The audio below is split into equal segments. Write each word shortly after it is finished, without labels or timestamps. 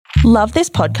Love this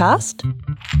podcast?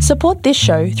 Support this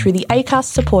show through the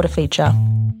Acast supporter feature.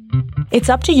 It's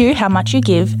up to you how much you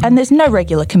give, and there's no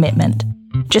regular commitment.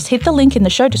 Just hit the link in the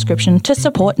show description to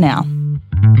support now.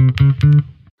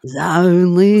 It's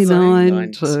only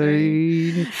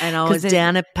 19. And I was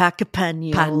down at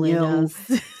Puckapunyal.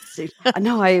 I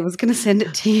know, I was going to send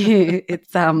it to you.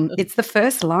 It's the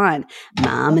first line.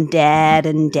 Mum and Dad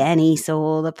and Danny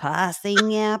saw the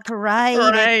passing out parade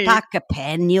at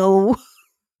Puckapunyal.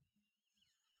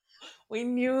 We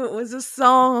knew it was a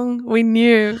song. We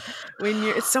knew.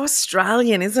 It's so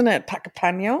Australian, isn't it,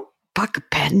 Puckapunyal?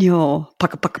 Puckapunyal.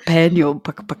 Puckapunyal.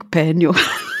 Puckapunyal.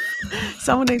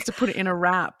 Someone needs to put it in a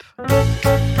rap.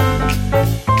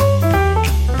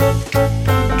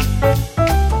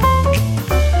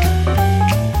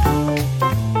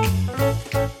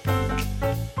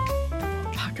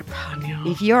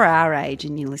 If you're our age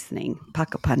and you're listening,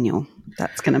 Puckapunyal,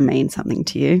 that's going to mean something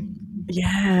to you.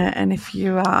 Yeah, and if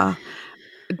you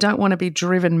don't want to be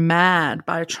driven mad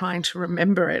by trying to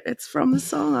remember it, it's from the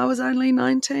song I Was Only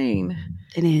 19.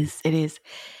 It is.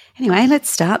 Anyway, let's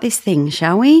start this thing,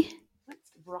 shall we? Let's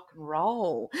rock and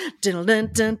roll. Dun,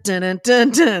 dun, dun, dun, dun, dun,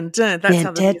 dun, dun. That's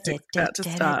how the music's about to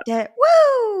start.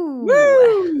 Woo!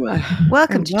 Woo!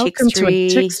 Welcome to welcome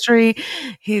Chickstree. to a Chickstree.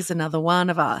 Here's another one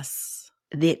of us.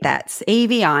 That's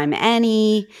Evie. I'm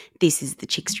Annie. This is the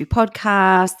Chickstree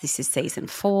podcast. This is season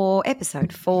 4,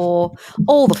 episode 4.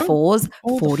 All the fours,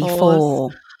 all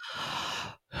 44.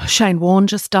 Shane Warne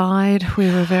just died.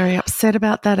 We were very upset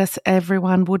about that, as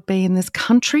everyone would be in this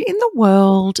country, in the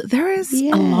world. There is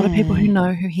a lot of people who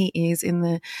know who he is in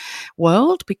the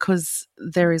world because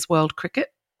there is world cricket.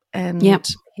 And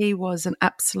he was an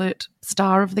absolute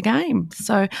star of the game.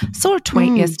 So I saw a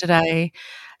tweet yesterday.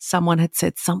 Someone had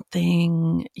said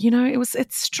something,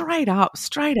 it's straight out.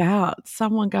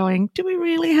 Someone going, do we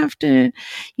really have to,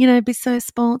 be so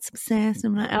sports obsessed?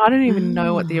 And I don't even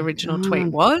know what the original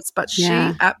tweet was, but she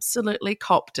absolutely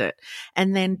copped it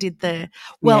and then did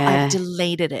I've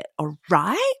deleted it, all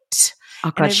right? Oh,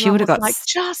 God, she would have got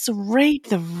just read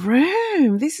the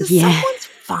room. This is someone's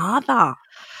father.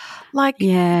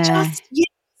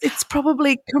 It's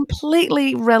probably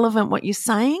completely relevant what you're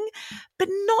saying, but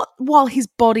not while his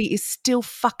body is still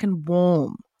fucking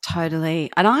warm. Totally.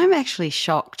 And I'm actually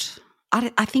shocked.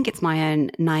 I think it's my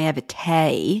own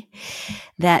naivete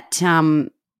that,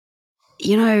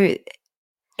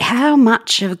 how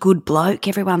much of a good bloke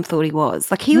everyone thought he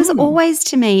was. Like, he was always,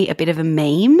 to me, a bit of a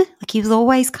meme. Like, he was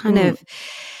always kind of,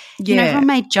 everyone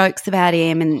made jokes about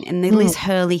him and the Liz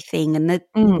Hurley thing and the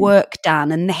work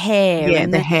done and the hair. Yeah,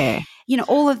 and the hair.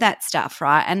 All of that stuff,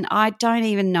 right? And I don't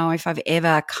even know if I've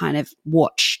ever kind of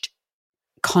watched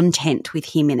content with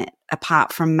him in it,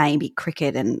 apart from maybe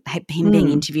cricket and him being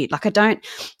interviewed. Like, I don't,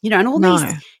 and all these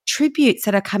tributes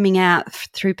that are coming out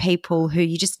through people who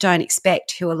you just don't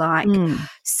expect, who are like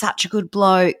such a good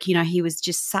bloke. He was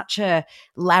just such a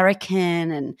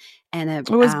larrikin and a it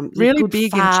was really good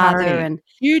big in father charity, and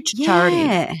huge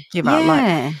charity giver.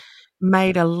 Like,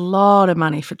 made a lot of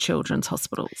money for children's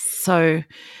hospitals. So,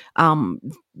 I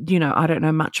don't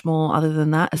know much more other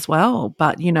than that as well.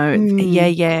 But,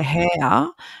 hair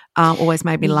always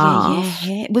made me laugh.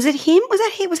 Yeah. Was it him? Was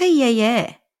he?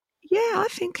 Yeah. Yeah, I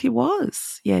think he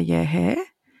was. Yeah, hair.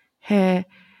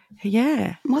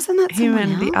 Yeah. Wasn't that him someone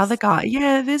and else? the other guy?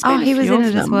 Yeah, there's been a he was few in of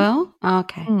it them. as well? Oh,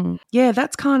 okay. Yeah,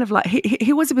 that's kind of like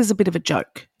he was a bit of a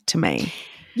joke to me.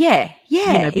 Yeah,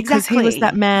 because exactly. he was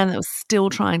that man that was still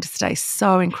trying to stay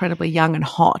so incredibly young and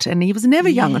hot, and he was never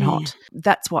young and hot.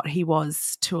 That's what he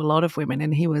was to a lot of women,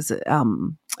 and he was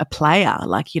a player.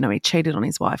 Like, he cheated on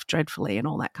his wife dreadfully and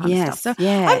all that kind of stuff. So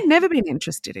I've never been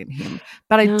interested in him,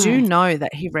 but I do know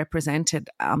that he represented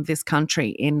this country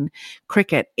in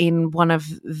cricket in one of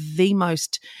the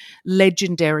most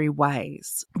legendary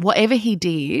ways. Whatever he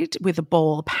did with a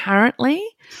ball apparently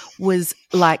was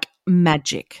like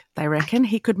magic. They reckon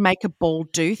he could make a ball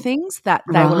do things that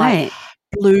they were like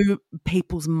blew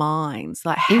people's minds.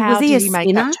 Like, how did he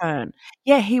make that turn?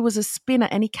 Yeah, he was a spinner,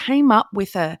 and he came up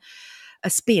with a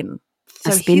spin.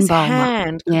 So his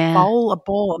hand could bowl a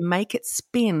ball and make it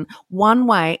spin one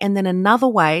way and then another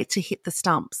way to hit the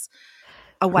stumps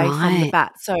away from the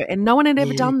bat. So, and no one had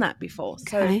ever done that before.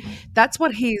 So that's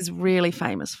what he's really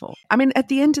famous for. I mean, at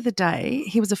the end of the day,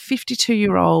 he was a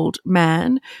 52-year-old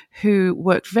man who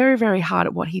worked very, very hard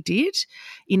at what he did,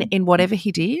 in whatever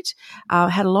he did,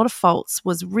 had a lot of faults,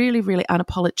 was really, really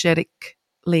unapologetically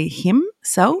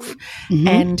himself,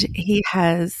 and he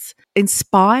has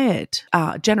inspired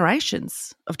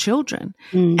generations of children,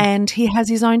 and he has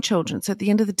his own children. So at the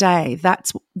end of the day,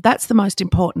 that's the most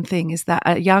important thing, is that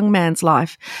a young man's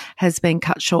life has been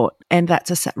cut short, and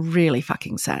that's a really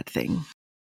fucking sad thing.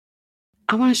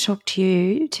 I want to talk to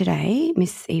you today,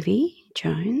 Miss Evie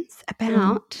Jones,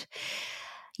 about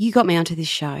you got me onto this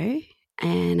show,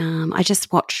 and I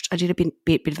did a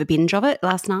bit of a binge of it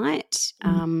last night,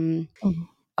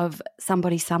 of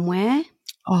Somebody Somewhere.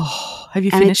 Oh, have you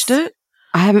finished it?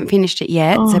 I haven't finished it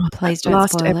yet, so please don't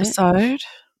last spoil episode. it.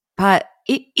 But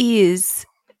it is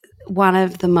one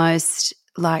of the most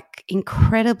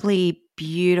incredibly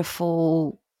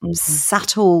beautiful,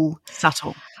 subtle.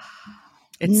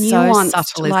 It's nuanced, so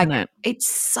subtle, isn't it? It's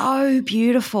so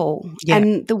beautiful. Yeah.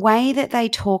 And the way that they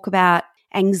talk about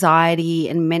anxiety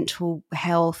and mental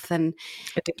health and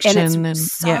addiction, and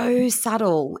it's so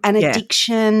subtle, and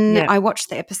addiction. Yeah. I watched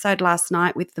the episode last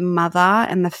night with the mother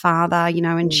and the father,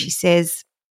 and she says,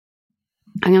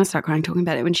 I'm going to start crying talking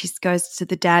about it, when she goes to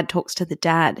the dad, talks to the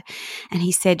dad, and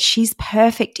he said, she's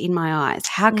perfect in my eyes.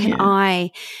 How can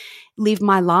I live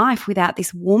my life without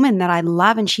this woman that I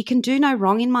love, and she can do no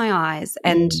wrong in my eyes?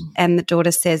 And the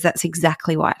daughter says, that's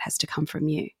exactly why it has to come from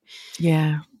you.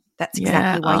 Yeah. That's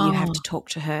exactly why you have to talk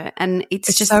to her. And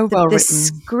it's just so well the written.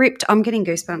 Script, I'm getting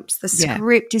goosebumps. The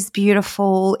script is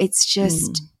beautiful. It's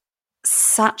just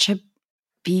such a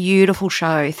beautiful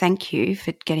show. Thank you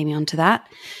for getting me onto that.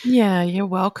 Yeah, you're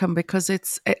welcome, because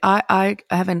I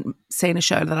haven't seen a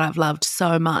show that I've loved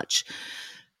so much,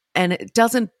 and it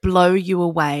doesn't blow you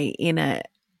away in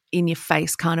your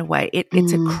face kind of way.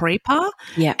 It's a creeper,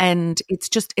 and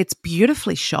it's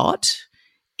beautifully shot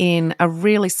in a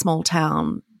really small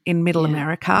town in Middle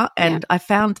America, and I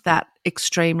found that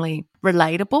extremely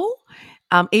relatable.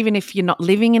 Even if you're not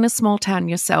living in a small town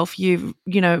yourself,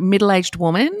 middle-aged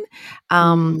woman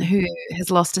who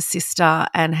has lost a sister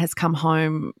and has come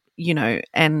home,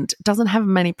 and doesn't have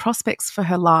many prospects for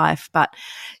her life, but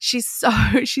she's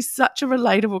such a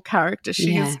relatable character.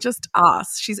 She is just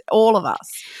us. She's all of us.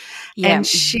 Yeah. And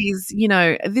she's,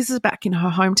 this is back in her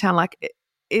hometown.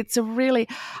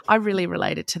 I really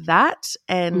related to that.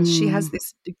 And she has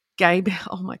this gay,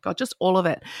 oh my God, just all of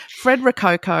it. Fred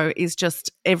Rococo is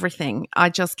just everything. I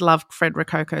just love Fred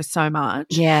Rococo so much.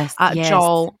 Yes,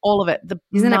 Joel, all of it.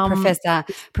 Isn't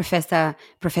it Professor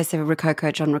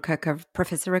Rococo, John Rococo,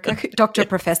 Professor Rococo, Dr.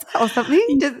 Professor or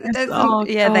something?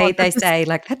 They say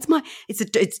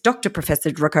it's Dr. Professor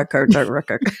Rococo, John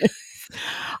Rococo.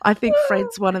 I think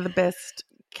Fred's one of the best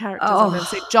characters I've ever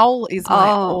seen. Joel is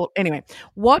anyway,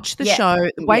 watch the show.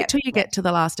 Wait till you get to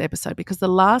the last episode, because the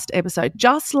last episode,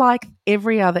 just like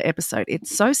every other episode,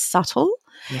 it's so subtle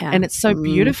and it's so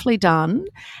beautifully done.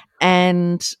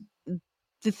 And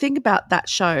the thing about that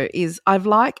show is, I've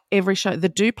liked every show. The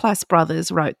Duplass brothers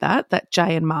wrote that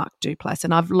Jay and Mark Duplass,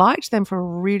 and I've liked them for a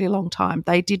really long time.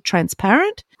 They did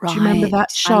Transparent. Right. Do you remember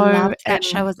that show? I loved that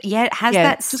show. It has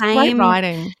that same great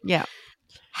writing. Yeah.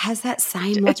 Has that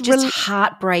same, just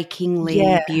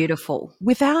heartbreakingly beautiful.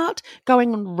 Without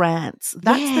going on rants.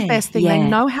 That's the best thing. They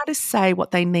know how to say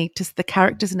what they need to, the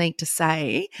characters need to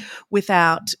say,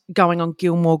 without going on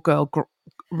Gilmore Girl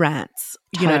rants.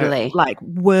 Totally.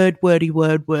 Wordy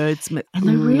words. And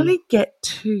they really get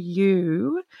to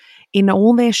you in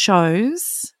all their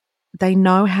shows. They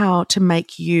know how to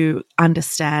make you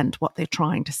understand what they're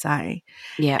trying to say.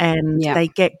 Yeah. And they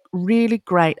get really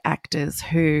great actors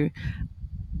who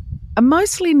are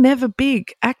mostly never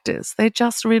big actors. They're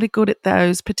just really good at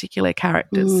those particular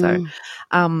characters. So,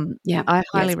 I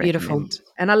highly recommend. Beautiful.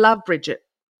 And I love Bridget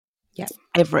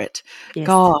Everett. Yes.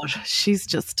 God, she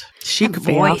could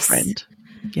be our friend.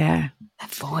 Yeah. That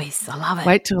voice, I love it.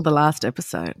 Wait till the last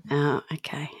episode. Oh,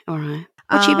 okay. All right.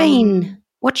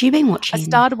 What you been watching? I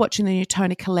started watching the new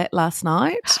Toni Collette last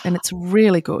night, and it's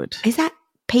really good. Is that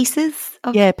Pieces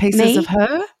of Pieces Me? of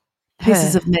Her?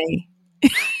 Pieces of Me.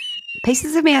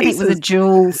 Pieces of Me, I think, was a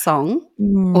Jewel song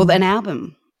or an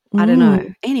album. I don't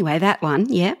know. Anyway, that one,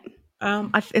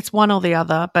 it's one or the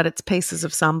other, but it's Pieces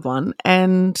of Someone,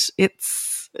 and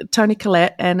it's Toni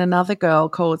Collette and another girl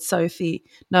called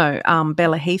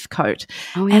Bella Heathcote.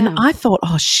 Oh, yeah. And I thought,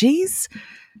 she's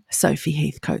Sophie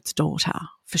Heathcote's daughter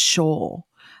for sure.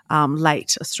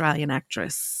 Late Australian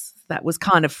actress that was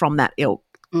kind of from that ilk.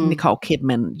 Nicole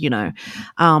Kidman,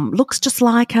 looks just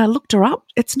like her. Looked her up.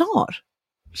 It's not.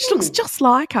 She looks just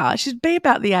like her. She'd be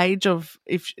about the age of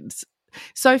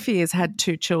Sophie has had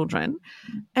 2 children,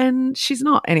 and she's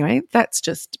not. Anyway, that's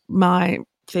just my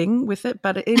thing with it,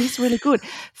 but it is really good.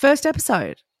 First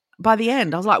episode, by the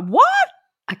end, I was like, what?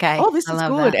 Okay. oh, this I is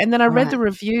love good. that. And then I read Right. the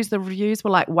reviews. The reviews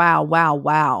were like, wow, wow,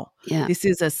 wow. Yeah. This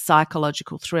is a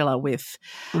psychological thriller with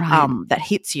Right. that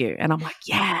hits you. And I'm like,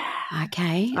 yeah.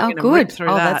 Okay. I'm Oh, gonna rip good. through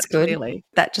Oh, that, that's good. clearly.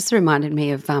 That just reminded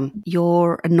me of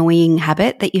your annoying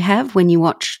habit that you have when you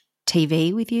watch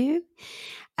TV with you.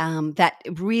 That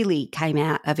really came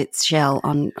out of its shell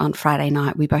on Friday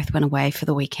night. We both went away for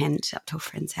the weekend up to a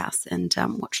friend's house and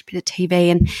watched a bit of TV.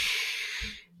 And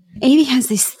Evie has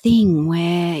this thing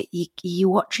where you're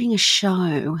watching a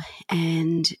show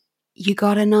and you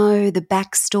got to know the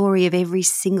backstory of every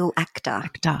single actor.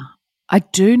 I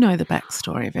do know the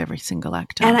backstory of every single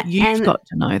actor. You've got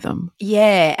to know them.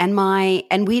 Yeah,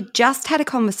 and we just had a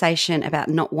conversation about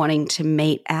not wanting to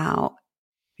meet our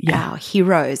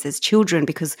heroes as children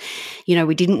because,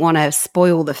 we didn't want to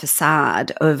spoil the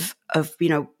facade of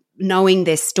knowing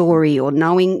their story or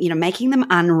knowing, making them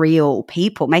unreal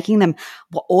people, making them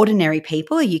ordinary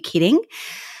people. Are you kidding?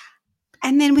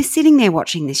 And then we're sitting there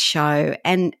watching this show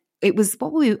and it was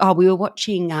we were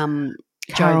watching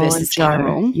Joe versus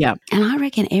Carol. Yeah. And I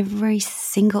reckon every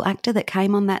single actor that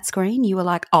came on that screen, you were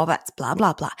like, oh, that's blah,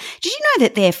 blah, blah. Did you know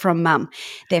that they're from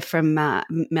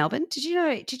Melbourne? Did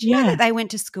you know that they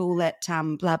went to school at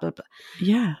blah, blah, blah?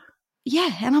 Yeah.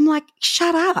 Yeah. And I'm like,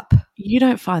 shut up. You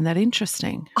don't find that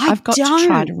interesting. I've got to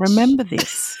try to remember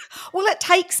this. Well, it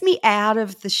takes me out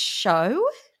of the show.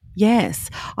 Yes,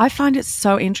 I find it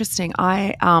so interesting.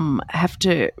 I have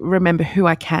to remember who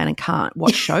I can and can't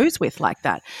watch shows with like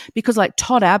that because like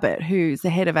Todd Abbott, who's the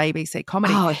head of ABC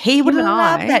Comedy. Oh, he would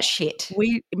love that shit.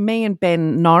 Me and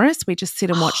Ben Norris, we just sit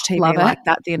and watch TV like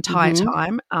that the entire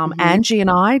time. Angie and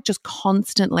I just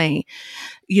constantly,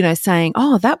 saying,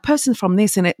 oh, that person's from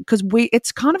this and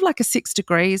it's kind of like a 6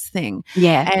 Degrees thing.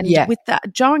 Yeah. And with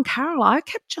that, Joe and Carol, I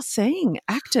kept just seeing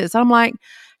actors. I'm like,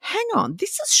 hang on,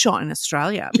 this is shot in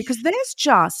Australia because there's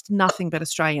just nothing but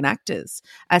Australian actors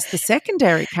as the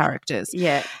secondary characters.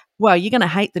 Yeah. Well, you're going to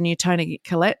hate the new Tony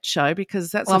Collette show because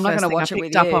that's the first thing I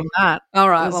picked up on that. All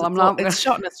right. Well, I'm not. It's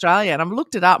shot in Australia, and I've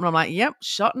looked it up, and I'm like, yep,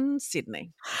 shot in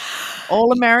Sydney,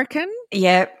 all American.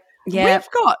 Yep. Yeah.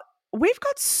 We've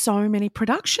got so many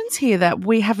productions here that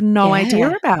we have no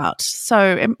idea about.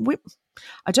 So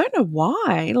I don't know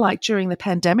why. Like during the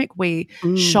pandemic, we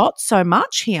shot so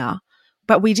much here.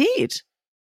 But we did.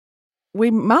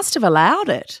 We must have allowed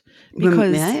it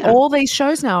because all these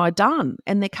shows now are done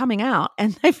and they're coming out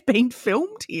and they've been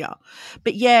filmed here.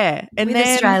 But and with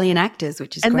then Australian actors,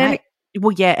 which is great.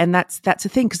 And that's the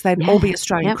thing because they'd all be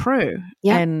Australian crew,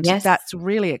 and that's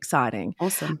really exciting.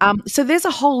 Awesome. So there's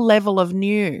a whole level of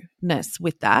newness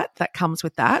with that comes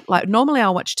with that. Like normally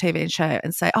I'll watch TV and show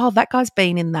and say, oh, that guy's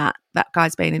been in that. That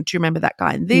guy's been in. Do you remember that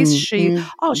guy in this?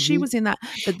 She was in that.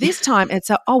 But this time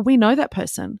it's we know that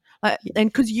person. Like,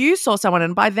 and because you saw someone,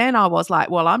 and by then I was like,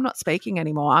 well, I'm not speaking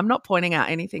anymore. I'm not pointing out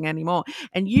anything anymore.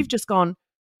 And you've just gone,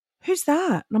 who's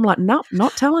that? And I'm like, no,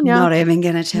 not telling you. Not even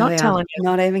going to tell you. Not telling you.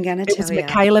 Not even going to tell you. It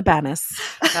was Michaela Bannis.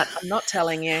 But I'm not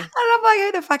telling you. And I'm like,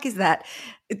 who the fuck is that?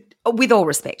 With all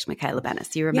respect, Michaela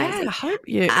Bannis, you're amazing. Yeah, I hope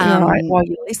you're right while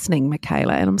you're listening,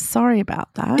 Michaela, and I'm sorry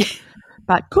about that.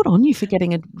 But good on you for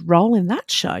getting a role in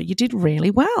that show. You did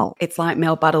really well. It's like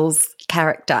Mel Buttles'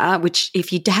 character, which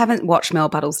if you haven't watched Mel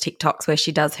Buttles' TikToks where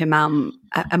she does her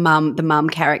the mum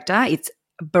character, it's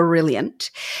brilliant,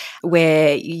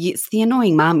 where it's the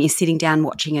annoying mum. You're sitting down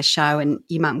watching a show and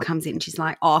your mum comes in and she's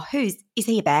like, oh, is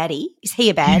he a baddie? Is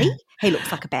he a baddie? Yeah. He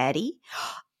looks like a baddie.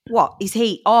 What is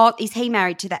he? Oh, is he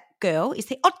married to that girl? Is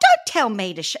he? Oh, don't tell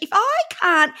me to if I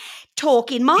can't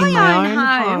talk in my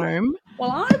own home.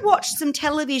 Well, I watched some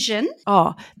television.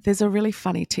 Oh, there's a really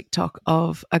funny TikTok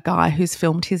of a guy who's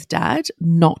filmed his dad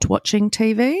not watching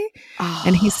TV,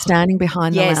 and he's standing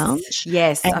behind the lounge.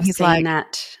 Yes, and I've he's seen like,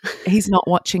 that. He's not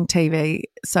watching TV,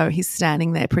 so he's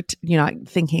standing there,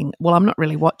 thinking, well, I'm not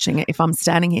really watching it if I'm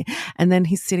standing here. And then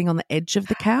he's sitting on the edge of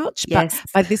the couch. Yes.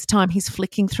 But by this time, he's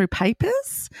flicking through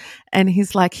papers, and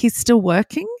he's like, he's still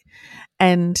working.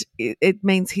 And it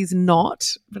means he's not,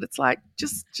 but it's like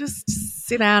just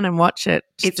sit down and watch it.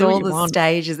 It's all the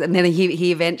stages, and then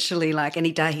he eventually and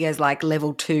he goes like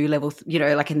level 2,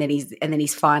 and then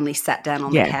he's finally sat down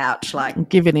on the couch, like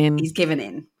given in. He's given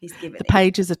in. The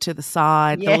pages are to the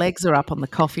side. The legs are up on the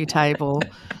coffee table.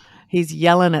 He's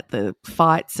yelling at the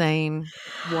fight scene.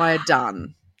 We're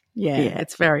done. Yeah,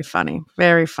 it's very funny.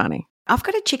 Very funny. I've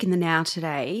got a chick in the now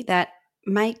today that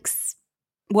makes.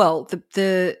 Well,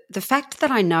 the fact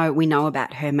that we know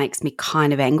about her makes me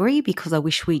kind of angry because I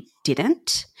wish we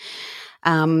didn't.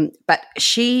 But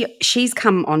she's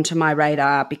come onto my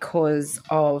radar because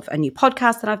of a new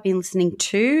podcast that I've been listening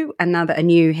to, a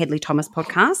new Hedley Thomas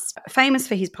podcast, famous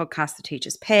for his podcast, The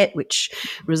Teacher's Pet, which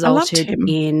resulted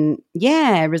in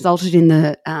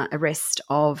the arrest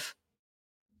of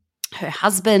her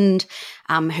husband,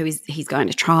 he's going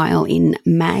to trial in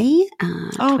May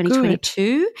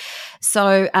 2022. Good.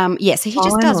 So so he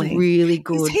just does really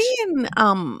good. Is he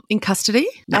in custody?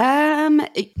 No,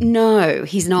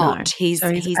 he's not. No. He's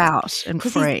out and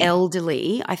free. He's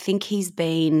elderly. I think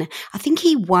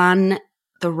he won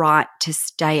the right to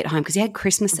stay at home because he had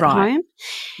Christmas at home.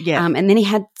 Yeah. And then he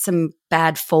had some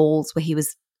bad falls where he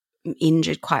was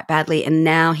injured quite badly, and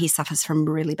now he suffers from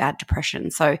really bad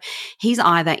depression. So he's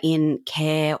either in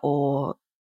care or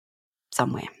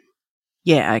somewhere.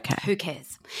 Yeah, okay. Who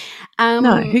cares?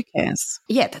 No, who cares?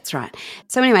 Yeah, that's right.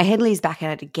 So anyway, Hedley's back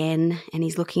at it again, and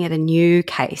he's looking at a new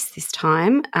case this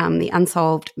time, the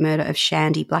unsolved murder of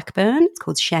Shandy Blackburn. It's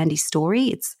called Shandy's Story.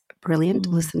 It's brilliant.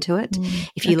 Listen to it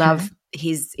if you love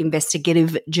his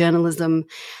investigative journalism.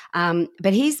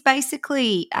 But he's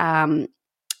basically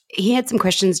he had some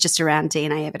questions just around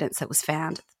DNA evidence that was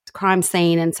found at the crime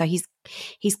scene, and so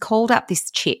he's called up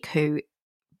this chick who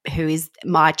is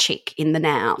my chick in the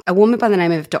now, a woman by the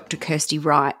name of Dr. Kirsty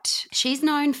Wright. She's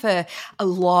known for a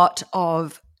lot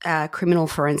of criminal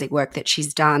forensic work that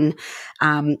she's done.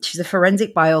 She's a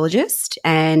forensic biologist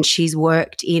and she's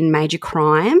worked in major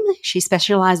crime. She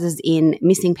specialises in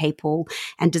missing people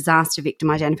and disaster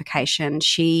victim identification.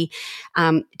 She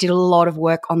did a lot of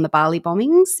work on the Bali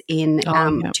bombings in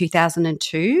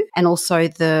 2002 and also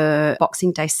the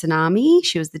Boxing Day tsunami.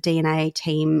 She was the DNA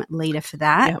team leader for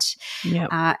that. Yep.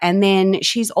 And then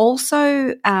she's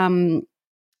also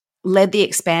led the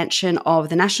expansion of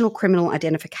the National Criminal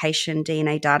Identification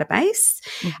DNA database.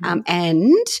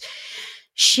 And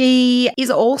she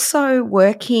is also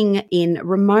working in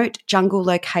remote jungle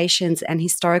locations and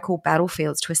historical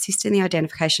battlefields to assist in the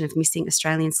identification of missing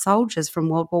Australian soldiers from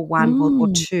World War I, World War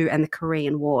II and the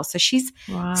Korean War. So she's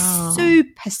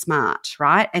super smart,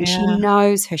 right? And she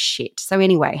knows her shit. So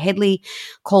anyway, Hedley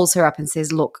calls her up and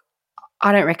says, look,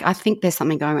 I think there's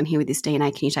something going on here with this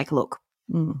DNA. Can you take a look?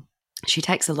 She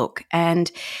takes a look,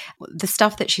 and the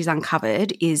stuff that she's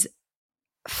uncovered is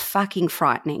fucking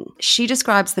frightening. She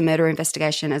describes the murder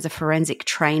investigation as a forensic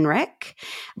train wreck.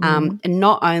 And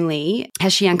not only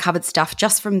has she uncovered stuff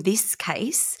just from this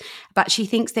case, but she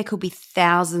thinks there could be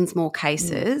thousands more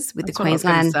cases with the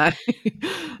Queensland.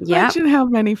 Imagine how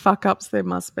many fuck-ups there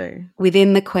must be.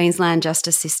 Within the Queensland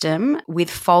justice system with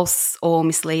false or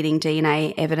misleading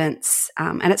DNA evidence.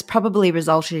 And it's probably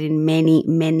resulted in many,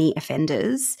 many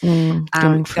offenders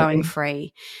going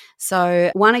free. So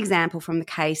one example from the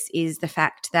case is the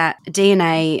fact that a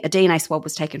DNA swab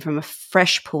was taken from a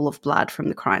fresh pool of blood from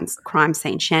the crime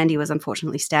scene. Shandy was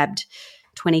unfortunately stabbed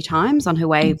 20 times on her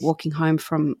way walking home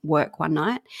from work one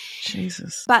night.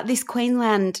 Jesus. But this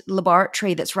Queensland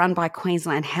laboratory that's run by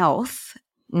Queensland Health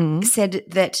said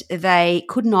that they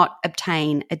could not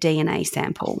obtain a DNA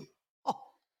sample.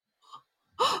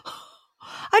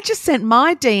 I just sent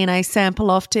my DNA sample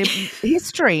off to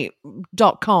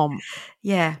history.com.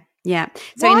 Yeah. Yeah.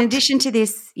 So What? in addition to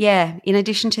this,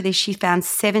 she found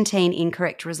 17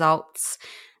 incorrect results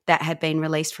that had been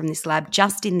released from this lab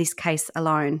just in this case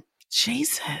alone.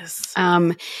 Jesus.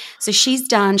 So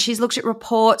she's looked at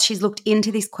reports, she's looked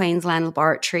into this Queensland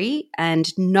laboratory,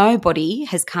 and nobody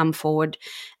has come forward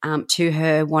to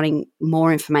her wanting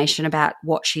more information about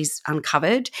what she's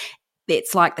uncovered.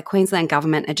 It's like the Queensland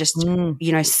government are just,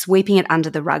 sweeping it under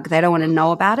the rug. They don't want to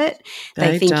know about it.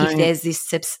 They think if there's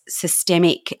this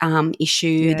systemic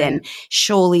issue, then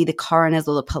surely the coroners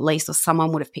or the police or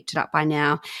someone would have picked it up by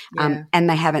now, and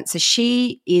they haven't. So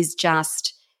she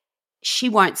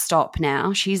won't stop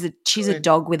now. She's a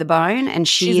dog with a bone, and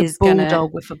she's a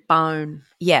bulldog with a bone.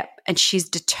 Yeah, and she's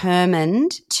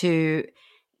determined to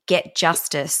get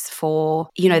justice for,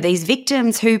 these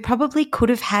victims who probably could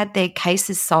have had their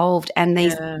cases solved, and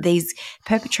these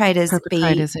perpetrators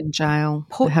in jail,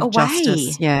 put have away.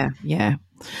 Justice. Yeah.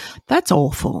 That's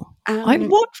awful.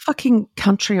 What fucking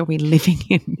country are we living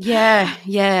in?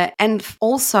 Yeah. And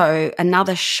also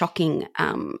another shocking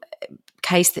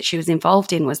case that she was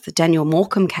involved in was the Daniel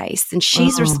Morcombe case, and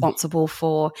she's responsible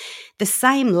for the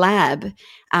same lab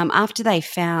after they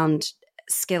found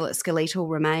skeletal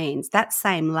remains. That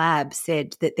same lab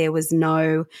said that there was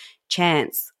no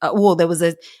chance.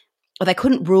 They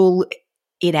couldn't rule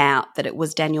it out that it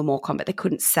was Daniel Morcombe, but they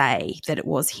couldn't say that it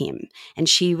was him. And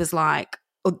she was like,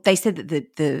 they said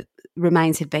that the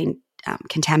remains had been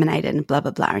contaminated and blah,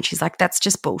 blah, blah. And she's like, that's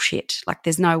just bullshit. Like,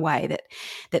 there's no way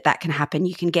that can happen.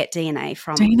 You can get DNA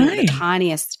from the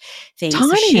tiniest things.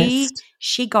 Tiniest. So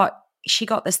she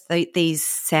got these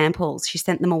samples. She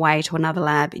sent them away to another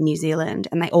lab in New Zealand,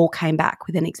 and they all came back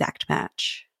with an exact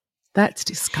match. That's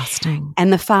disgusting.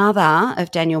 And the father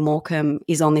of Daniel Morecambe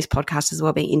is on this podcast as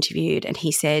well, being interviewed, and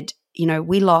he said,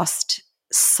 we lost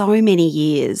so many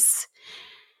years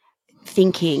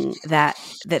thinking that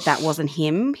wasn't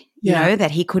him,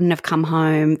 that he couldn't have come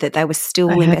home, that they were still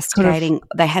investigating.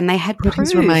 They had put proof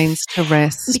his remains to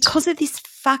rest because of this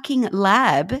fucking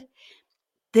lab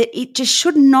that it just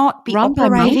should not be Run by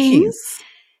operating. monkeys.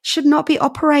 Should not be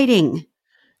operating.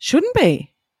 Shouldn't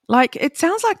be. Like, it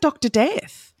sounds like Dr.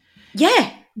 Death.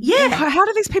 Yeah. How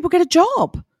do these people get a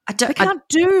job? They can't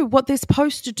do what they're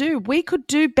supposed to do. We could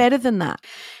do better than that.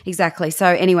 Exactly. So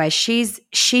anyway, she's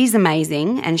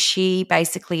amazing, and she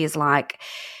basically is like,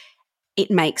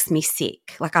 it makes me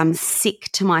sick. Like, I'm sick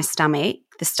to my stomach,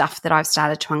 the stuff that I've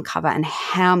started to uncover and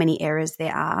how many errors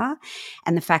there are,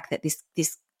 and the fact that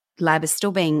this lab is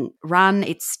still being run.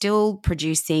 It's still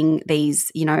producing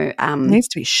these, it needs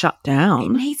to be shut down.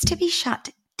 It needs to be shut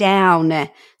down.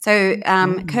 So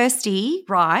Kirsty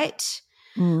Wright,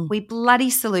 we bloody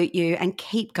salute you and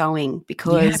keep going,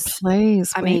 because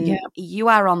please. You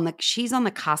are she's on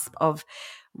the cusp of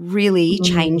really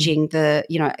changing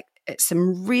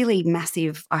some really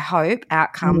massive, I hope,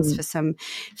 outcomes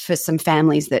for some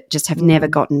families that just have never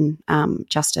gotten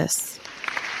justice.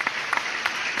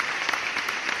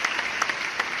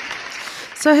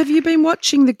 So have you been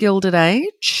watching The Gilded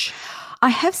Age? I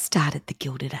have started The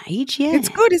Gilded Age, yeah. It's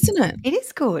good, isn't it? It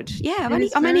is good, yeah.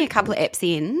 I'm only a couple of eps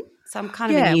in, so I'm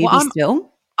kind of a newbie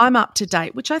still. I'm up to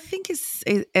date, which I think is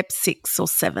ep 6 or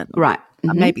 7. Right.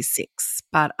 Maybe 6.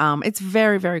 But it's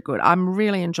very, very good. I'm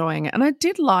really enjoying it. And I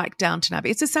did like Downton Abbey.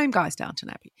 It's the same guy as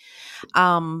Downton Abbey.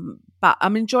 But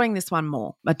I'm enjoying this one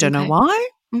more. I don't know why.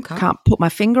 Okay. Can't put my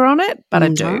finger on it, but I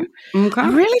do. Okay. I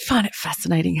really find it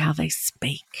fascinating how they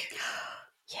speak.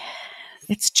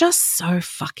 It's just so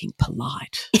fucking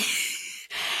polite.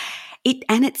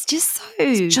 It's just so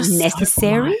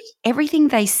necessary. So everything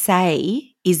they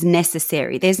say is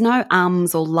necessary. There's no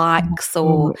ums or likes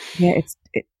or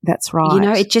that's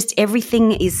right. It just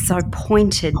everything is so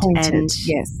pointed. And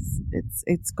yes,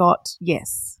 it's got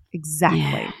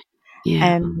exactly.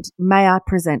 Yeah. And may I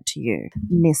present to you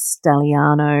Miss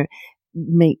Staliano?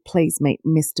 Please meet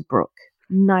Mr. Brooke.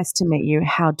 Nice to meet you.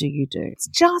 How do you do?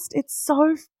 It's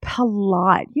so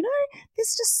polite.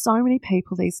 There's just so many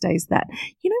people these days that,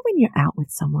 when you're out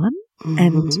with someone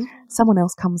and someone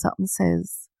else comes up and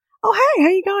says, oh, hey, how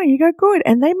you going? You go, good.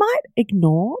 And they might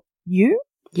ignore you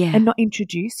and not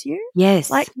introduce you. Yes.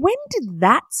 Like, when did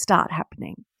that start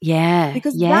happening? Yeah.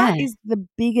 Because that is the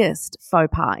biggest faux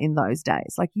pas in those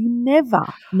days. Like, you never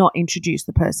not introduce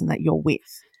the person that you're with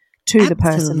to the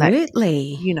person that,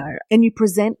 and you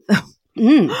present them.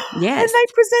 Yes. And they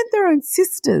present their own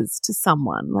sisters to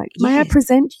someone. Like, may I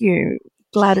present you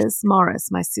Gladys Morris,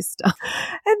 my sister?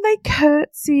 And they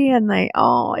curtsy and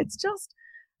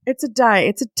it's a day,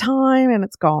 it's a time, and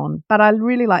it's gone. But I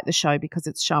really like the show because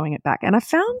it's showing it back. And I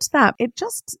found that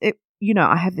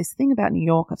I have this thing about New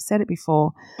York. I've said it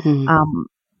before.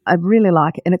 I really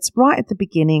like it. And it's right at the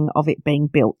beginning of it being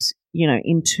built,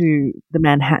 into the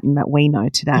Manhattan that we know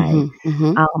today.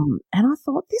 And I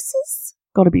thought, this is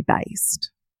got to be based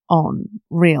on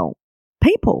real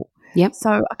people. Yep. So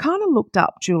I kind of looked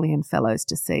up Julian Fellows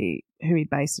to see who he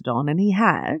based it on, and he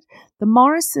had the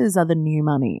Morrises are the new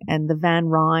money and the Van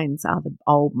Ryns are the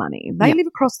old money. They live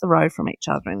across the road from each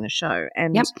other in the show.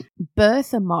 And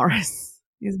Bertha Morris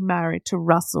is married to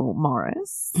Russell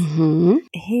Morris.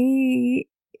 He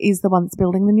is the one that's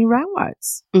building the new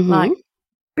railroads. Like,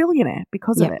 billionaire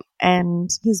because of it. And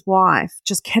his wife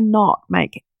just cannot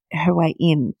make her way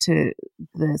into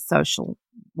the social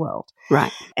world.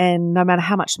 Right. And no matter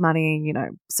how much money,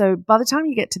 so by the time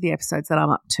you get to the episodes that I'm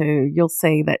up to, you'll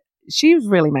see that she's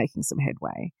really making some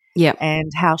headway. Yeah.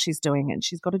 And how she's doing it.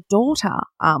 She's got a daughter,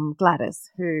 Gladys,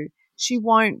 who she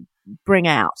won't bring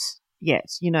out yet.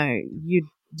 You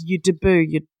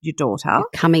debut your daughter.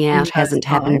 Coming out hasn't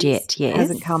happened yet. Yes.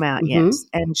 Hasn't come out yet.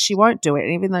 And she won't do it.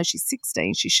 And even though she's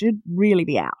 16, she should really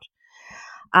be out.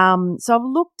 So I've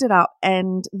looked it up,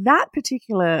 and that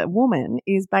particular woman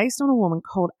is based on a woman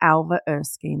called Alva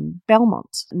Erskine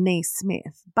Belmont, nee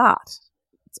Smith, but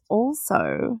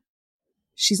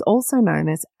she's also known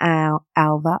as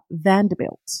Alva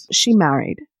Vanderbilt. She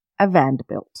married a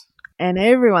Vanderbilt, and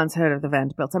everyone's heard of the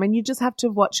Vanderbilts. I mean, you just have to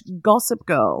watch Gossip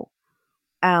Girl.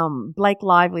 Blake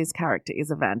Lively's character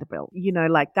is a Vanderbilt.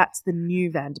 That's the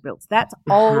new Vanderbilts. That's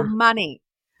old money.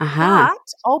 Uh-huh.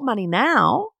 But old money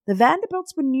now, the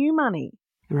Vanderbilts were new money.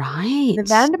 Right. The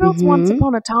Vanderbilts once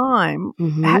upon a time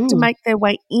had to make their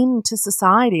way into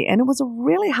society, and it was a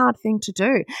really hard thing to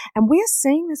do. And we're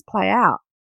seeing this play out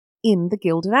in the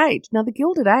Gilded Age. Now, the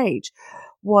Gilded Age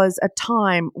was a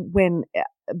time when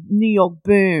New York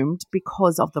boomed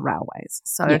because of the railways.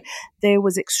 So there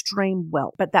was extreme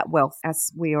wealth. But that wealth,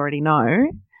 as we already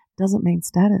know, doesn't mean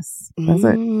status, does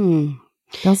it?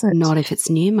 Does it? Not if it's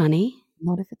new money.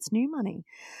 Not if it's new money.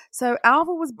 So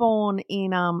Alva was born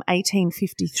in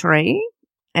 1853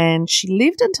 and she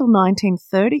lived until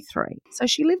 1933. So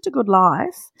she lived a good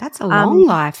life. That's a long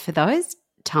life for those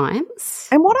times.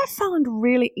 And what I found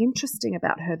really interesting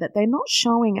about her that they're not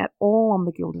showing at all on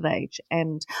the Gilded Age.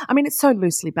 And I mean, it's so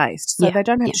loosely based, so they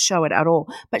don't have to show it at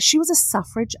all. But she was a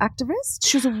suffrage activist.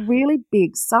 She was a really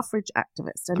big suffrage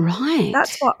activist. And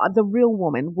that's what the real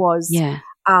woman was. Yeah.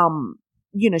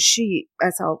 You know, she,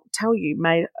 as I'll tell you,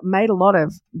 made a lot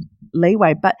of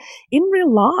leeway. But in real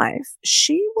life,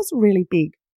 she was really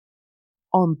big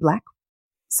on black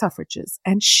suffrages.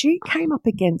 And she came up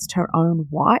against her own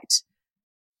white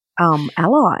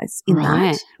allies in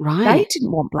that. Right. They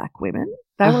didn't want black women.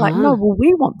 They were like, no, well,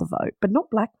 we want the vote, but not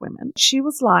black women. She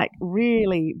was like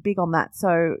really big on that.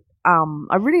 So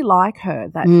I really like her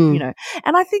that, you know,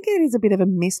 and I think it is a bit of a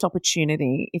missed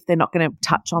opportunity if they're not going to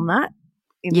touch on that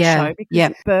in the show,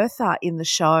 because Bertha in the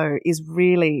show is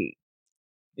really,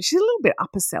 she's a little bit up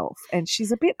herself and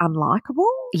she's a bit unlikable.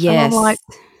 Yes. And I'm like,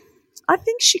 I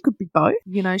think she could be both.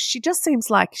 You know, she just seems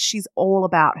like she's all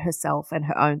about herself and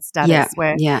her own status,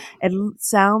 where it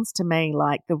sounds to me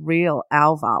like the real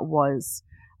Alva was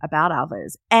about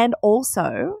others and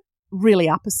also really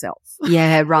up herself.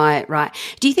 Yeah, right.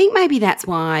 Do you think maybe that's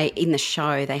why in the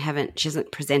show she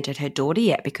hasn't presented her daughter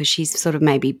yet, because she's sort of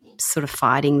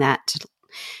fighting that,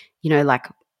 you know, like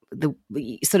the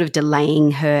sort of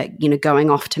delaying her, you know, going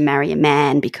off to marry a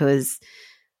man because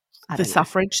the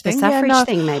suffrage thing. The suffrage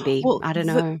thing, maybe. Well, I don't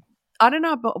know. I don't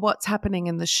know about what's happening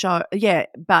in the show. Yeah,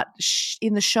 but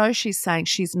in the show she's saying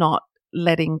she's not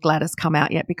letting Gladys come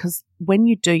out yet, because when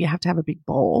you do, you have to have a big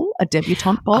ball, a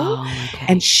debutante ball,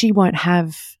 and she won't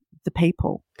have the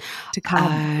people to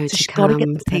come. So she's got to get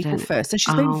the people first. So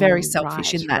she's been very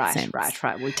selfish in that sense.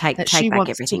 Right. We'll take back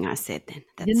everything I said then.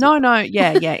 Yeah.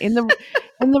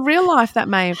 In the real life, that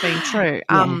may have been true.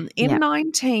 In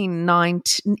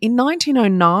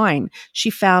 1909,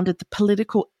 she founded the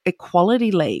Political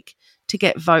Equality League to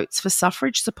get votes for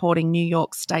suffrage, supporting New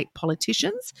York state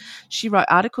politicians. She wrote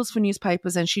articles for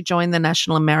newspapers and she joined the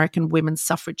National American Women's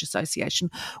Suffrage Association,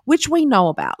 which we know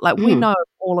about. Like we know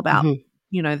all about,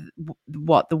 you know,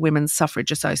 what the women's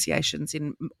suffrage associations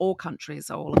in all countries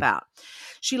are all about.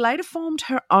 She later formed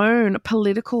her own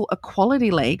Political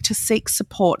Equality League to seek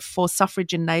support for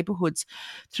suffrage in neighborhoods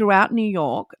throughout New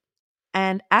York,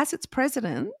 and as its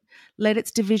president, led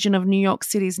its division of New York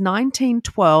City's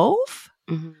 1912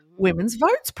 Women's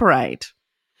Votes Parade.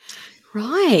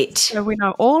 Right. So we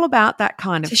know all about that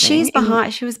kind of thing. She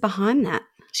was behind that.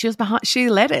 She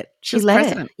led it. She was led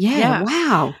president. It. Yeah.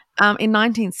 Wow. In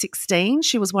 1916,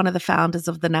 she was one of the founders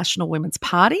of the National Women's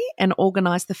Party and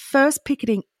organised the first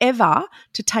picketing ever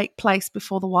to take place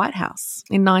before the White House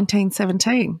in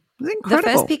 1917. It was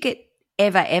incredible. The first picket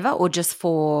ever, or just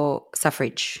for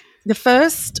suffrage?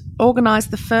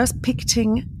 Organised the first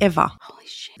picketing ever. Holy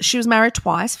shit. She was married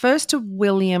twice, first to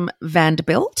William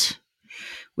Vanderbilt,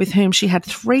 with whom she had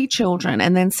 3 children,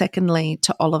 and then secondly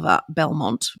to Oliver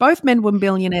Belmont. Both men were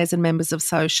billionaires and members of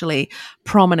socially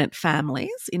prominent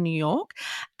families in New York.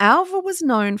 Alva was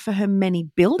known for her many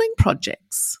building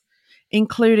projects,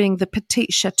 including the Petit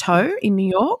Chateau in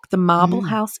New York, the Marble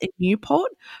House in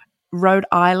Newport, Rhode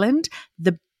Island,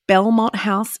 the Belmont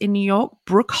House in New York,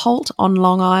 Brookholt on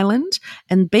Long Island,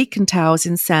 and Beacon Towers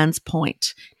in Sands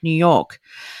Point, New York.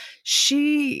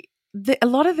 A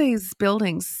lot of these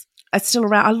buildings are still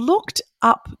around. I looked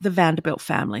up the Vanderbilt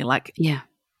family,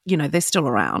 you know, they're still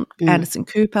around. Anderson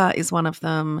Cooper is one of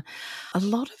them. A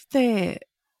lot of their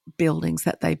buildings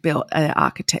that they built,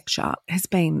 architecture, has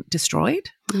been destroyed.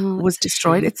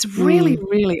 It's really,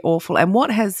 really awful. And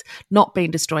what has not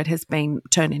been destroyed has been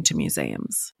turned into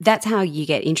museums. That's how you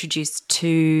get introduced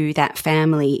to that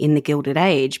family in the Gilded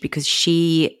Age, because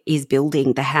she is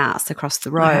building the house across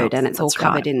the road and it's all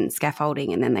covered in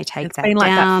scaffolding, and then they take that down. It's been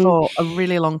like that for a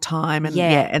really long time. And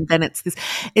and then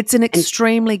it's an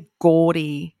extremely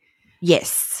gaudy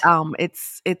Yes.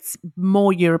 It's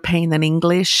more European than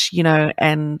English, you know,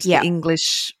 and Yeah. the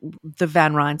English, the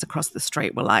Van Ryns across the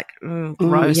street were like,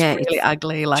 gross, yeah, really it's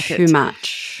ugly, like too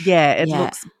much. Yeah, it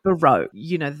looks baroque.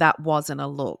 You know, that wasn't a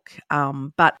look.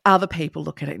 But other people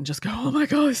look at it and just go, oh my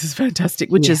God, this is fantastic,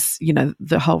 which is, you know,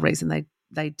 the whole reason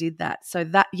they did that. So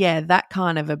that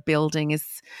kind of a building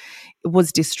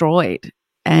was destroyed.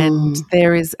 And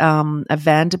there is a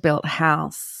Vanderbilt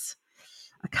house.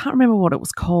 I can't remember what it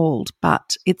was called,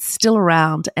 but it's still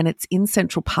around and it's in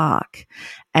Central Park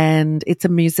and it's a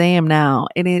museum now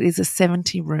and it is a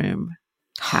 70-room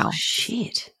house. Oh,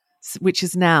 shit. Which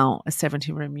is now a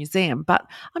 70-room museum. But,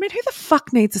 I mean, who the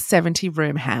fuck needs a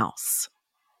 70-room house?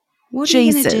 What are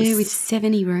you going to do with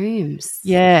 70 rooms?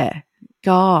 Yeah.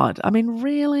 God. I mean,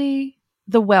 really?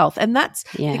 The wealth. And that's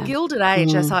the Gilded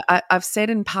Age, as I've said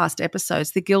in past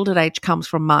episodes, the Gilded Age comes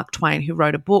from Mark Twain, who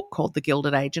wrote a book called The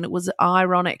Gilded Age, and it was an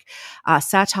ironic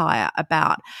satire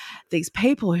about these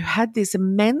people who had this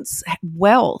immense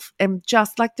wealth and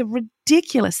just like the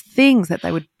ridiculous things that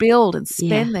they would build and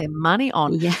spend their money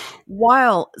on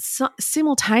while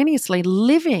simultaneously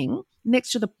living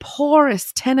next to the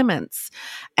poorest tenements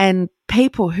and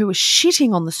people who were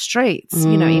shitting on the streets,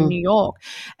 you know, in New York,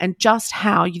 and just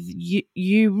how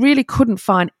you really couldn't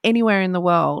find anywhere in the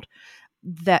world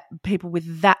that people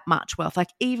with that much wealth, like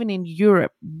even in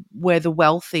Europe where the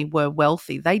wealthy were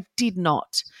wealthy, they did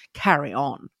not carry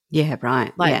on. Yeah,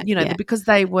 right. Like, you know, because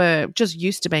they were just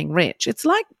used to being rich. It's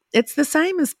like, it's the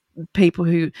same as people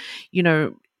who, you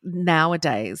know,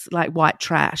 nowadays, like white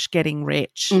trash getting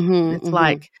rich. It's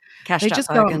like, cashed they up just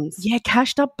bogans.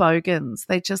 Cashed up bogans.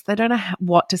 They don't know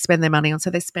what to spend their money on,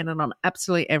 so they spend it on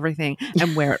absolutely everything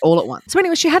and wear it all at once. So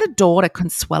anyway, she had a daughter,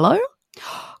 Consuelo.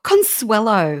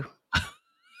 Consuelo.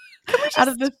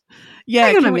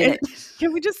 Hang on a minute.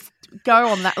 Can we just go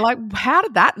on that? Like, how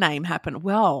did that name happen?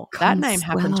 Well, that name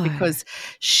happened because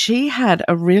she had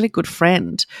a really good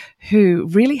friend who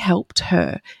really helped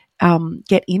her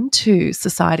get into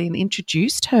society and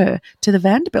introduced her to the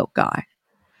Vanderbilt guy.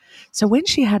 So when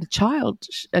she had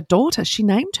a daughter, she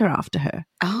named her after her.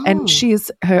 Oh. And she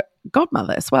is her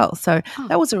godmother as well. So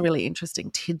that was a really interesting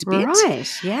tidbit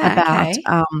about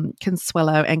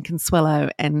Consuelo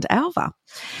and Alva.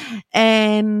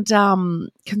 And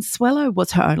Consuelo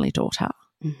was her only daughter.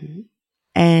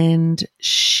 And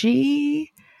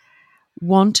she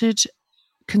wanted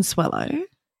Consuelo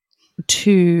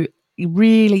to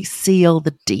really seal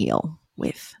the deal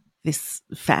with this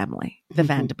family, the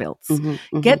Vanderbilts.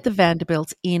 Get the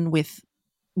Vanderbilts in with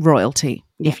royalty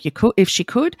if she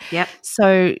could. Yep.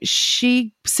 So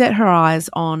she set her eyes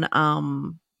on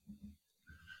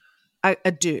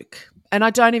a duke, and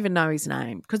I don't even know his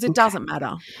name because it doesn't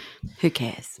matter. Who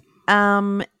cares?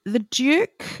 The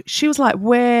duke, she was like,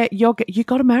 you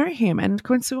got to marry him. And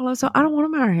Consuelo was like, I don't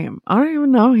want to marry him. I don't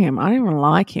even know him. I don't even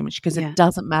like him. Because it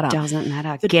doesn't matter. Doesn't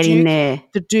matter. Get in there.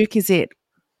 The duke is it.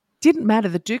 Didn't matter.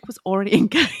 The duke was already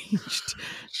engaged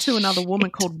to another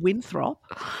woman called Winthrop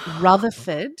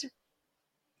Rutherford.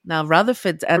 Now,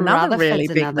 Rutherford's another really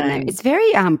big name. It's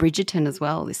very Bridgerton as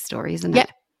well, this story, isn't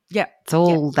it? Yeah. It's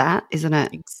all that, isn't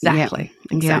it? Exactly.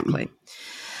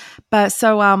 But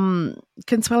so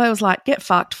Consuelo was like, get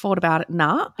fucked, thought about it,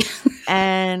 nah.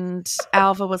 And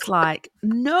Alva was like,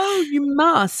 no, you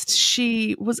must.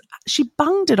 She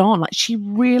bunged it on. Like, she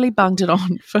really bunged it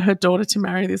on for her daughter to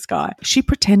marry this guy. She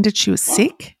pretended she was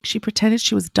sick. She pretended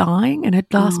she was dying, and her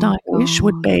last dying wish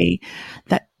would be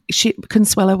that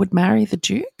Consuelo would marry the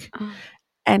Duke.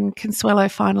 And Consuelo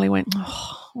finally went,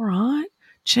 oh, all right,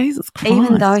 Jesus Christ.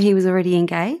 Even though he was already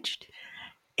engaged?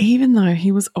 Even though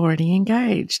he was already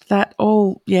engaged. That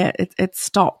all, it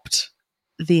stopped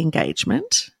the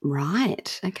engagement.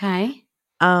 Right, okay.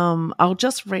 I'll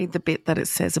just read the bit that it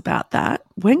says about that.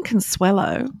 When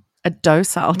Consuelo, a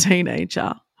docile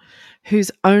teenager,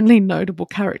 whose only notable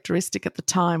characteristic at the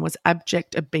time was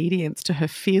abject obedience to her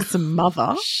fearsome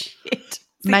mother,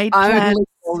 made plans.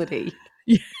 Quality.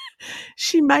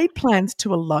 She made plans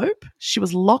to elope. She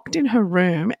was locked in her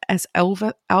room as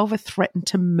Alva threatened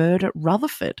to murder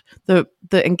Rutherford, the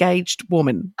engaged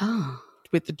woman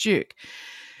with the Duke.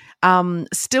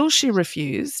 Still, she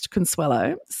refused,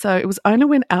 Consuelo. So it was only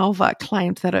when Alva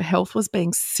claimed that her health was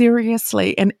being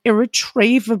seriously and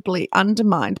irretrievably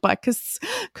undermined by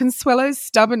Consuelo's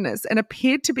stubbornness and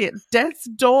appeared to be at death's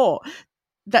door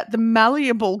that the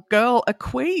malleable girl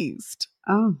acquiesced.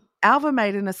 Alva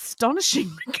made an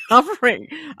astonishing recovery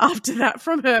after that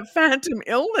from her phantom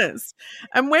illness.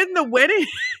 And when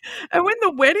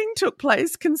the wedding took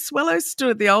place, Consuelo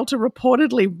stood at the altar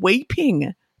reportedly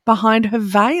weeping behind her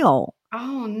veil.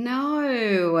 Oh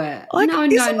no. Like,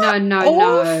 No.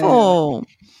 awful.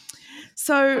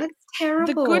 So That's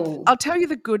terrible. I'll tell you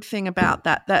the good thing about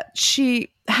that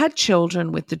she had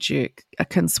children with the Duke,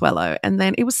 Consuelo, and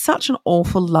then it was such an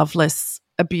awful, loveless,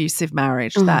 abusive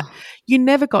marriage that you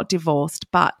never got divorced,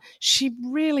 but she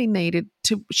really needed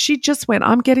to. She just went,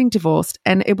 I'm getting divorced.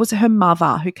 And it was her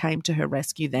mother who came to her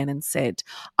rescue then and said,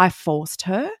 I forced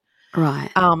her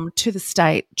to the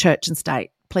state, church and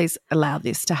state. Please allow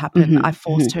this to happen. I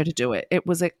forced her to do it. It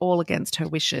was all against her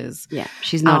wishes. Yeah,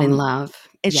 she's not in love.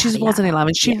 She wasn't in love,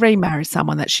 and she remarried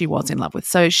someone that she was in love with.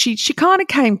 So she kind of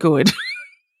came good.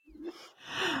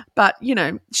 But, you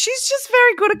know, she's just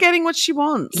very good at getting what she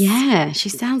wants. Yeah, she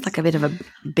sounds like a bit of a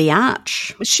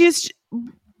biatch.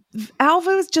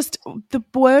 Alva was just, the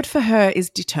word for her is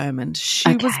determined.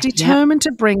 She was determined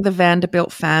to bring the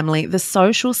Vanderbilt family the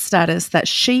social status that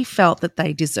she felt that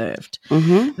they deserved.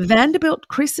 Vanderbilt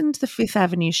christened the Fifth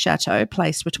Avenue Chateau,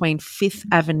 placed between Fifth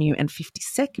Avenue and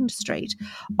 52nd Street,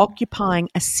 occupying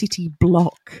a city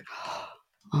block.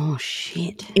 Oh,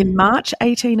 shit. In March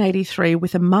 1883,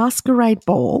 with a masquerade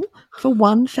ball for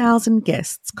 1,000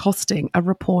 guests costing a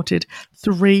reported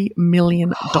 $3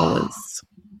 million.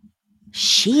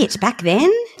 Shit, back then?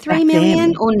 3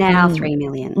 million or now 3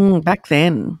 million? Back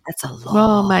then. That's a lot.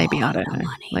 Well, maybe, I don't know.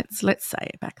 Money. Let's say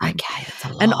it back then. Okay, that's a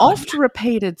lot. An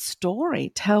oft-repeated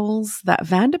story tells that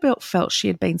Vanderbilt felt she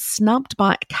had been snubbed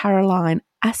by Caroline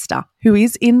Astor, who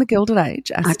is in the Gilded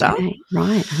Age, Astor. Okay,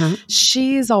 right.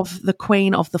 She is of the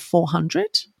Queen of the 400.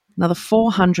 Now, the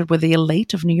 400 were the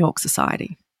elite of New York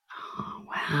society. Oh,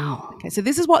 wow. Okay, so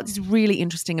this is what's really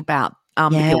interesting about the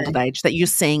Gilded Age, that you're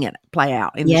seeing it play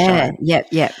out in the show.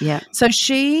 Yeah. So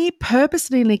she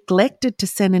purposely neglected to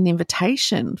send an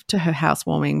invitation to her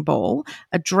housewarming ball,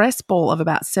 a dress ball of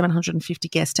about 750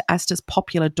 guests, to Astor's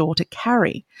popular daughter,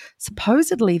 Carrie.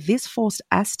 Supposedly, this forced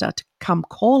Astor to come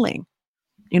calling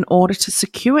in order to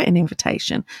secure an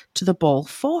invitation to the ball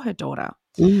for her daughter.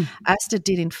 Astor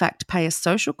did, in fact, pay a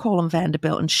social call on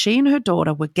Vanderbilt, and she and her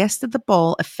daughter were guests at the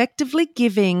ball, effectively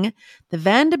giving the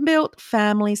Vanderbilt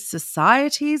family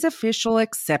society's official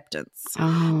acceptance.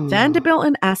 Vanderbilt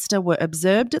and Astor were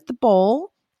observed at the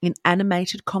ball in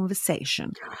animated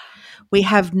conversation. We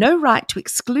have no right to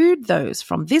exclude those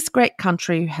from this great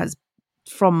country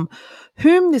from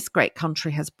whom this great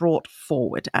country has brought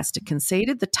forward, Astor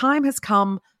conceded. The time has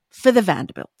come for the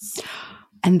Vanderbilts.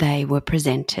 And they were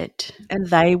presented. And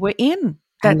they were in.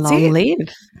 That's and long it.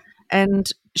 live.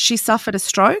 And she suffered a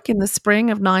stroke in the spring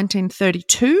of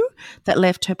 1932 that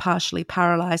left her partially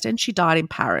paralysed, and she died in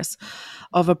Paris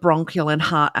of a bronchial and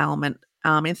heart ailment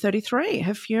in 33.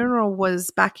 Her funeral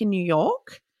was back in New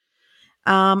York.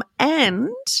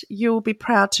 And you'll be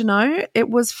proud to know it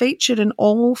was featured in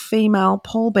all-female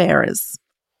pallbearers.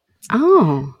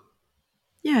 Oh.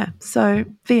 Yeah, so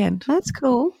the end. That's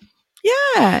cool.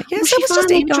 Yeah, yes, that was just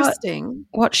interesting.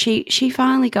 She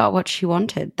finally got what she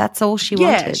wanted. That's all she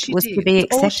wanted, was to be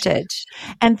accepted.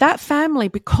 And that family,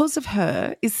 because of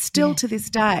her, is still to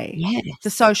this day the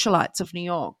socialites of New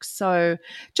York. So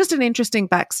just an interesting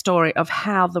backstory of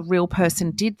how the real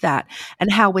person did that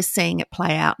and how we're seeing it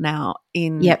play out now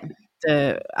in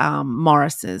the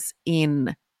Morrises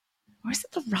or is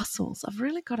it the Russells? I've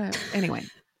really got to – anyway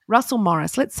 – Russell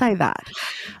Morris, let's say that.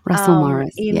 Russell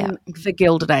Morris, in the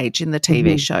Gilded Age, in the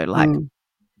TV show.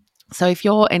 So if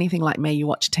you're anything like me, you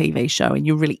watch a TV show and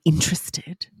you're really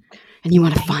interested. And you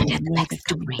want to find out the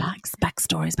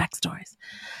backstories.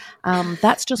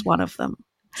 That's just one of them.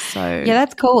 So yeah,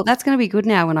 that's cool. That's going to be good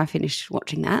now when I finish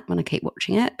watching that, when I keep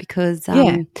watching it, because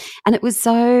and it was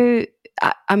so,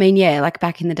 I mean, like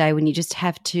back in the day when you just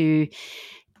have to,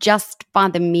 just by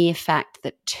the mere fact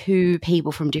that two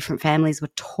people from different families were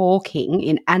talking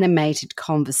in animated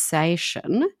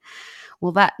conversation,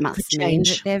 well, that must mean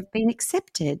that they've been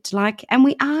accepted. And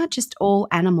we are just all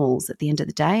animals at the end of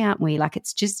the day, aren't we? Like,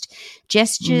 it's just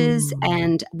gestures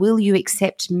and will you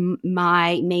accept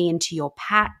me into your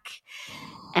pack?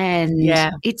 And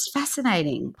it's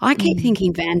fascinating. I keep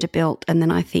thinking Vanderbilt and then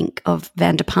I think of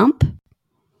Vanderpump.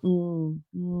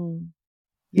 No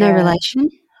relation?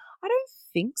 I don't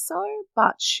think so,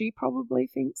 but she probably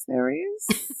thinks there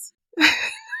is.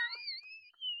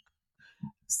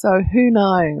 So who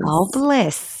knows? Oh,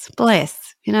 bless.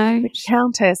 You know, the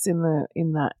Countess in the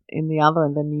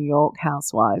New York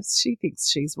Housewives, she thinks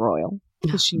she's royal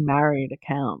because she married a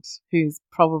count who's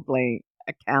probably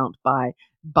a count by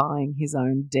buying his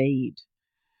own deed.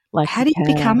 Like, how do you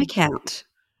become a count?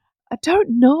 I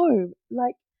don't know.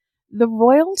 Like, the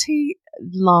royalty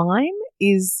line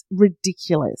is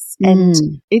ridiculous, and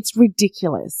it's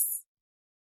ridiculous.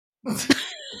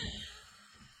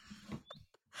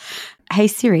 Hey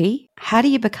Siri, how do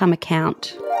you become a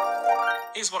count?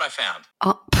 Here's what I found.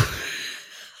 Oh.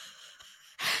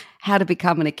 how to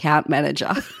become an account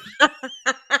manager.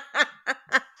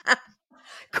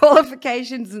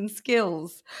 Qualifications and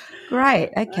skills.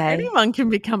 Great. Okay. Anyone can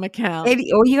become a count.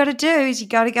 All you got to do is you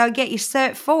got to go and get your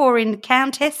Cert 4 in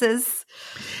countesses.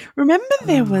 Remember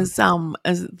there was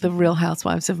the Real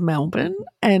Housewives of Melbourne,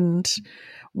 and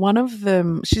one of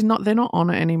them, they're not on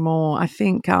it anymore. I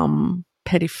think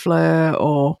Petty Fleur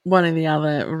or one of the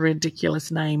other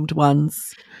ridiculous named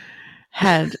ones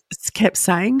had kept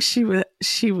saying she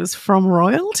was from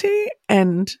royalty,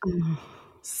 and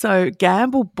so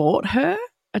Gamble bought her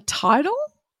a title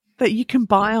that you can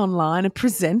buy online and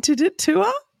presented it to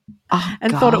her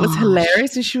and thought it was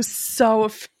hilarious, and she was so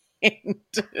offended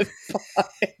by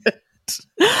it.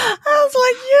 I was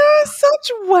like, you're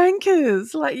such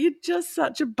wankers. Like, you're just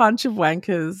such a bunch of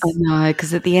wankers. I know,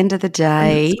 because at the end of the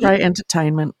day, it's great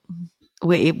entertainment.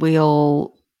 We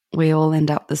all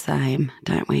end up the same,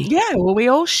 don't we? Yeah, well, we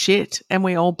all shit and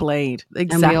we all bleed.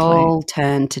 Exactly. And we all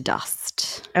turn to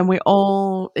dust. And we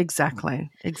all, exactly.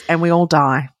 And we all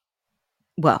die.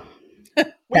 Well,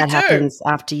 that happens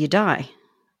after you die.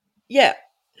 Yeah.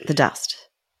 The dust.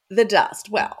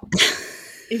 Well,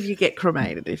 if you get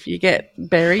cremated, if you get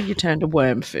buried, you turn to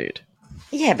worm food.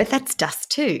 Yeah, but that's dust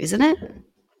too, isn't it?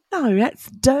 No, that's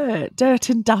dirt. Dirt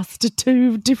and dust are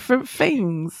two different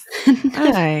things.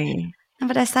 Hey. No,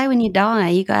 but I say when you die,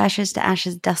 you go ashes to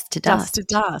ashes, dust to dust. Dust to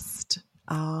dust.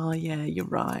 Oh, yeah, you're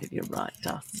right.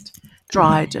 Dust.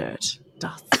 Dry dirt.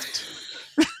 Dust.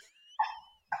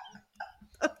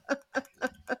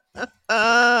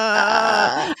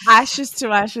 Ashes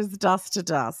to ashes, dust to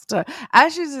dust.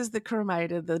 Ashes is the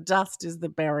cremated, the dust is the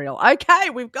burial. Okay,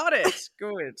 we've got it.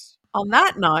 Good. On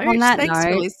that note,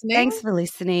 thanks for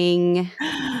listening.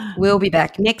 We'll be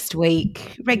back next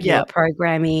week, regular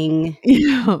programming.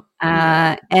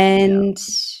 And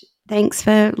thanks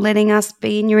for letting us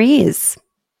be in your ears.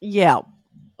 Yeah,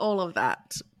 all of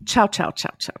that. Ciao, ciao,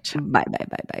 ciao, ciao, ciao. Bye, bye,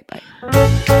 bye, bye,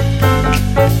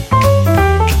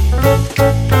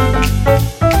 bye.